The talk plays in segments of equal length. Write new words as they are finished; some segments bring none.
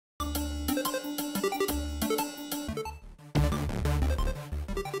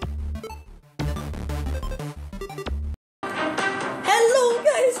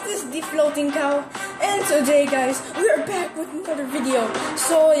Floating Cow, and today guys, we are back with another video.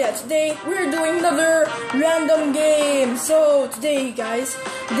 So yeah, today we're doing another random game. So today guys,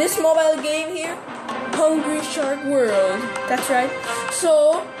 this mobile game here, Hungry Shark World, that's right.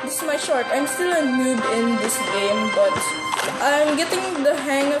 So this is my shark. I'm still a noob in this game, but I'm getting the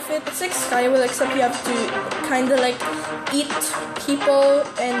hang of it. It's like Skywell, except you have to kinda like eat people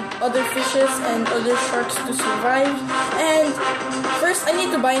and other fishes and other sharks to survive. And first I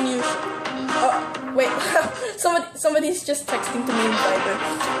need to buy new wait, somebody's just texting to me in Viber.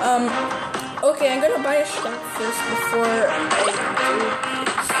 Okay, I'm gonna buy a shark first before I do.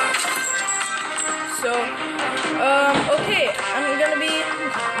 So, okay, I'm gonna be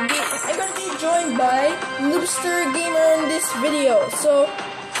joined by Noobster Gama in this video. So,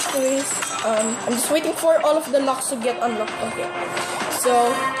 anyways, I'm just waiting for all of the locks to get unlocked. Okay,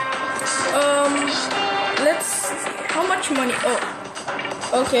 so, let's. How much money? Oh,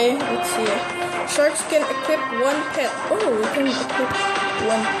 okay. Let's see. Sharks can equip one pet. Oh, we can equip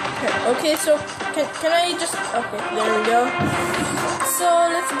one pet. Okay, so can I just? Okay, there we go. So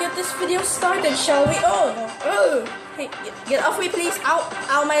let's get this video started, shall we? Oh no! Oh, hey, get off me, please! Ow!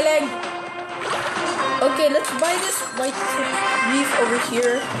 Ow, my leg! Okay, let's buy this white reef over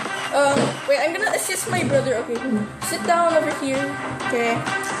here. Wait, I'm gonna assist my brother. Okay, sit down over here. Okay.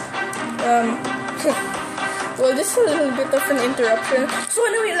 Well, this is a little bit of an interruption. So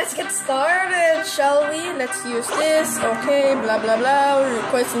anyway, let's get started, shall we? Let's use this. Okay, blah blah blah.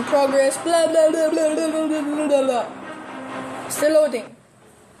 Request in progress. Blah blah blah blah blah blah blah blah. Still loading.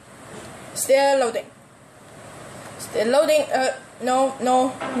 Still loading. Still loading. No.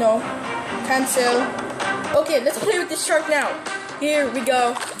 Cancel. Okay, let's play with this shark now. Here we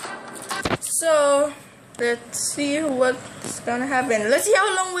go. So, let's see what's gonna happen. Let's see how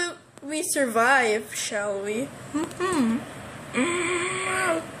long we survive, shall we? Okay.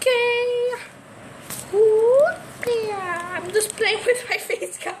 I'm just playing with my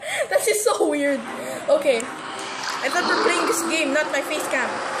face cam. That is so weird. Okay. I thought we're playing this game, not my face cam.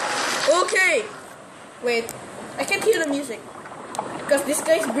 Okay. Wait. I can't hear the music. Because this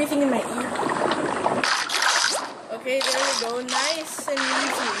guy's breathing in my ear. Okay, there we go. Nice and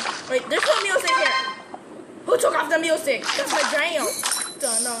easy. Wait, there's no music here. Who took off the music? That's my jam.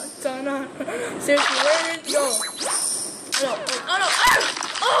 Turn on. Seriously, where did it go? Oh no.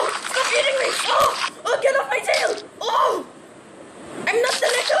 Oh, stop eating me. Oh, get off my tail. Oh, I'm not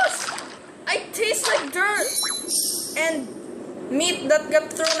delicious. I taste like dirt and meat that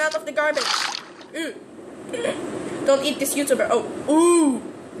got thrown out of the garbage. Don't eat this YouTuber. Oh, ooh,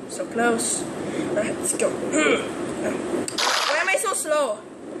 so close. Alright, let's go. Why am I so slow?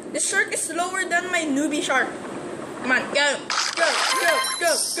 This shark is slower than my newbie shark. Come on, go.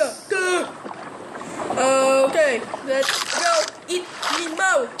 Okay, let's go. Eat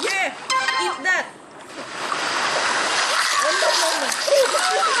Nemo. Yeah, eat that. Oh, no. Oh,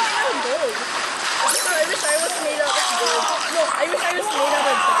 gold. I wish I was made out of gold. No, I wish I was made out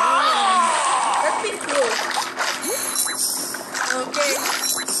of diamond. That'd be cool. Okay,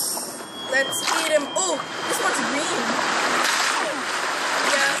 let's eat him. Oh, this one's green.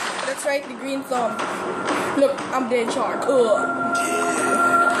 Yeah, that's right, the green thumb. Look, I'm dead shark. Ugh. No.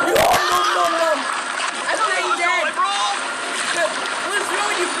 I'm playing dead. Look, what's wrong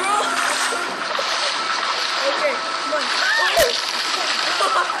with you, bro? Okay, come on.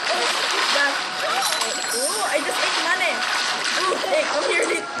 Oh, I just ate money. Ooh, hey, come here,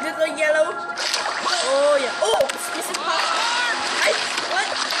 little yellow. Oh, yeah. Oh, excuse me. What?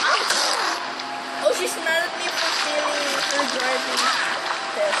 Ouch. Oh, she's mad at me for failing her driving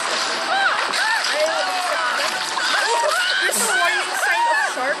test. There's a warning sign of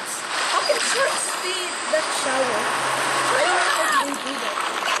sharks. How can sharks stay that shallow? I don't know how they do that.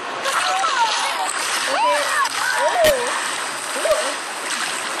 Okay.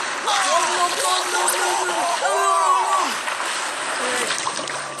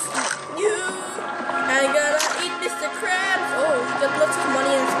 I gotta eat Mr. Krabs. Oh, got lots of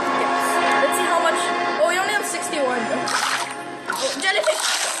money and tickets. Let's see how much. Oh, we only have 61. Oh, jellyfish.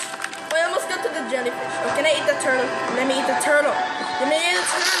 Oh, I almost got to the jellyfish. Oh, can I eat the turtle? Let me eat the turtle. Oh, yeah.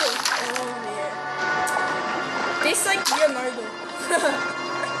 Tastes like Leonardo.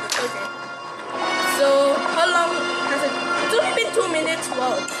 Okay. So, how long has it? It's only been 2 minutes.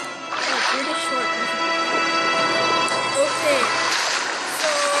 Wow. Oh, really short. Okay.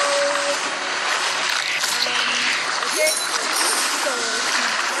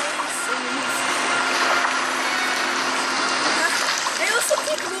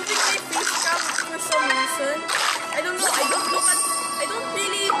 For some reason, I don't know. I don't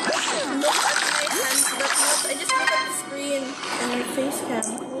really look at my hands that much. I just look at the screen and my face cam.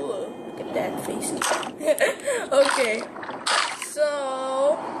 Ooh, look at that face. Okay.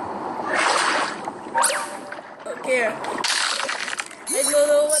 So okay. I don't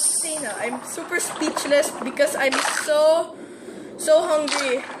know what to say now. I'm super speechless because I'm so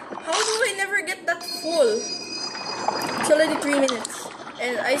hungry. How do I never get that full? It's already 3 minutes.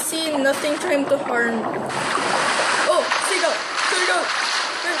 And I see nothing trying to harm. Oh, seagull! Seagull!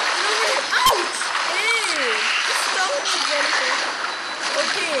 Ouch! Hey! Stop me, jellyfish.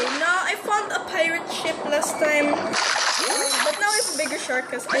 Okay, now I found a pirate ship last time. But now it's a bigger shark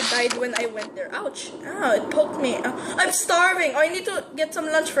because I died when I went there. Ouch! Ah, it poked me. I'm starving! Oh, I need to get some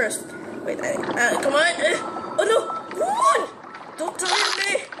lunch first. Wait, come on! Oh no! Come on! Don't tell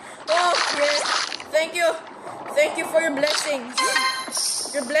me! Oh, yes. Thank you. Thank you for your blessings.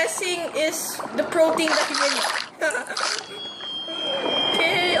 Your blessing is the protein that you give me.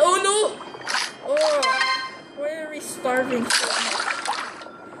 Okay. Oh no! Oh, why are we starving so much?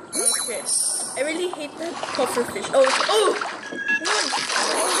 Okay. I really hate that pufferfish. Oh! Oh!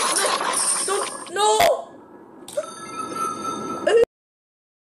 No! No!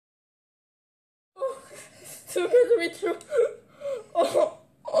 Too good to be true. Oh!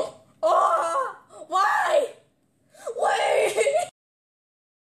 Oh! Why? Why?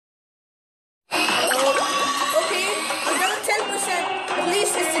 Okay, I got a 10%. At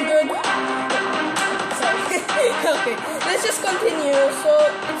least it's good. Sorry. Okay, let's just continue. So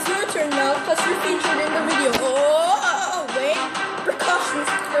it's your turn now because you're featured in the video. Oh, wait. Precautions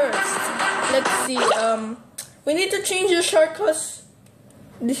first. Let's see. We need to change the shark because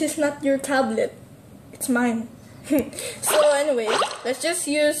this is not your tablet. It's mine. So anyway, let's just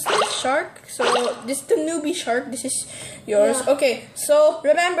use this shark. So this is the newbie shark. This is yours. Yeah. Okay, so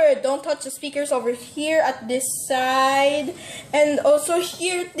remember, don't touch the speakers over here at this side and also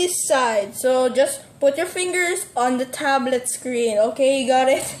here at this side. So just put your fingers on the tablet screen. Okay, you got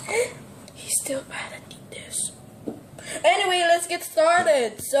it? He's still bad at this. Anyway, let's get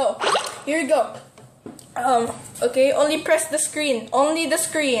started. So here you go. Okay, only press the screen. Only the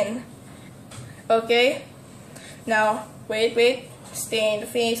screen. Okay. Now, wait. Stay in the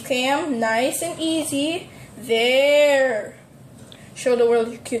face cam. Nice and easy. There. Show the world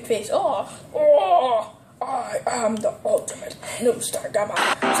your cute face. Oh, I am the ultimate Noobster Gama.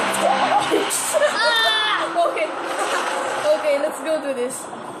 Okay. Okay, let's go do this.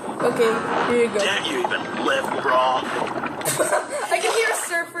 Okay, here you go. Dare you even live, bro? I can hear a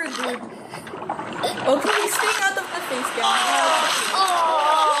surfer, dude. Okay, stay out of the face cam.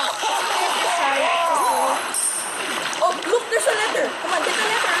 Oh, look, there's a letter. Come on, get the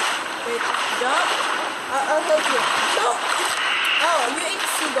letter. Wait, jump. I'll help you. No. Oh, you ate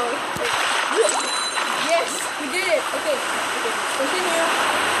seagull. Wait. Look. Yes, we did it. Okay, continue.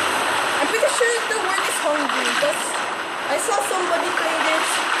 I'm pretty sure the word is hungry because I saw somebody play this.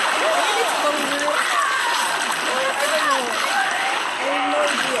 I think it's hungry. Or I don't know. I have no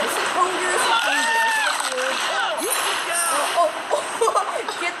idea. Is it hungry or is it hungry? Oh,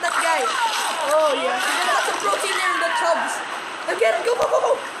 get that guy. Oh, yeah. There's lots of protein there in the chubs. Again, go.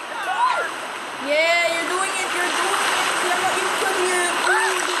 Yeah, you're doing it. You're not even putting it.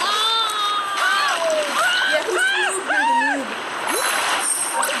 Yeah, who's the noob? You're the noob.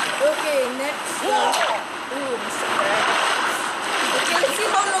 Okay, next. Ooh, Mr. Crab. Okay, let's see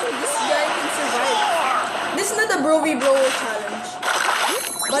how long this guy can survive. This is not a Brovy Blower challenge.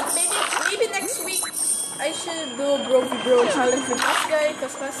 But maybe next week I should do a Brovy Bro challenge with this guy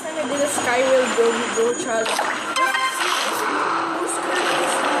because last time I did a Skywheel Brovy Bro challenge.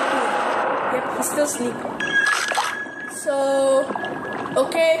 Yep, he's still sleeping. So,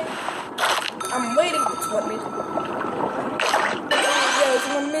 okay. I'm waiting. It's 1 minute. Yeah, it's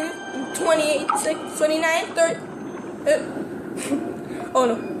 1 minute. 28 seconds. 29, 30. Oh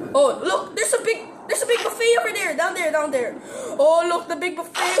no. Oh, look, there's a big buffet over there. Down there. Oh, look, the big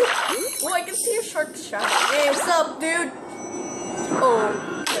buffet. Oh, I can see a shark shadow. Hey, what's up, dude? Oh.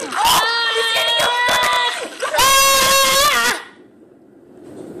 He's getting up.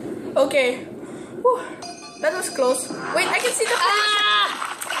 Okay. Whew. That was close. Wait, I can see the fish.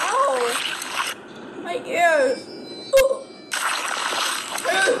 Oh. I guess.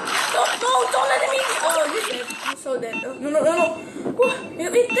 No, don't let him eat me. Oh, you're dead. You're so dead. No.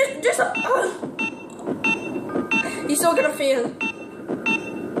 There's a... He's so gonna fail.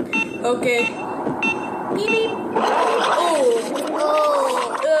 Okay. Beep beep.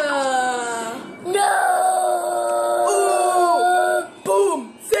 No. Boom.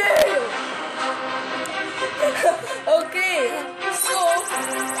 Fail. Okay.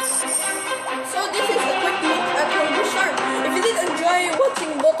 So this is a quick look at Hungry Shark. If you did enjoy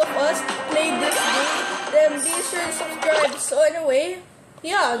watching both of us play this game, then be sure to subscribe. So anyway,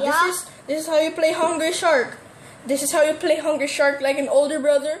 yeah. This is how you play Hungry Shark. This is how you play Hungry Shark like an older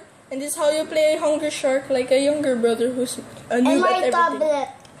brother. And this is how you play Hungry Shark like a younger brother who's a noob at everything. Tablet.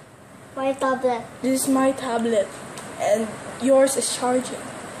 My tablet. This is my tablet. And yours is charging.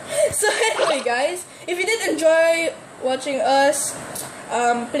 So anyway guys, if you did enjoy watching us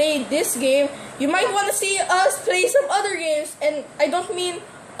play this game, you might want to see us play some other games. And I don't mean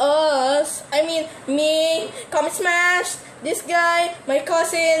us, I mean me, Comet Smash, this guy, my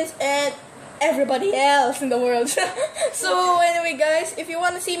cousins, and everybody else in the world. So anyway guys, if you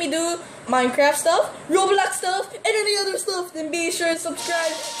want to see me do Minecraft stuff, Roblox stuff, and any other stuff, then be sure to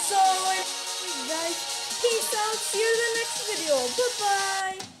subscribe. So anyway guys, peace out, see you in the next video, bye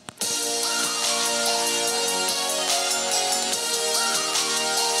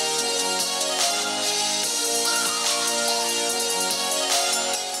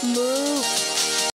bye.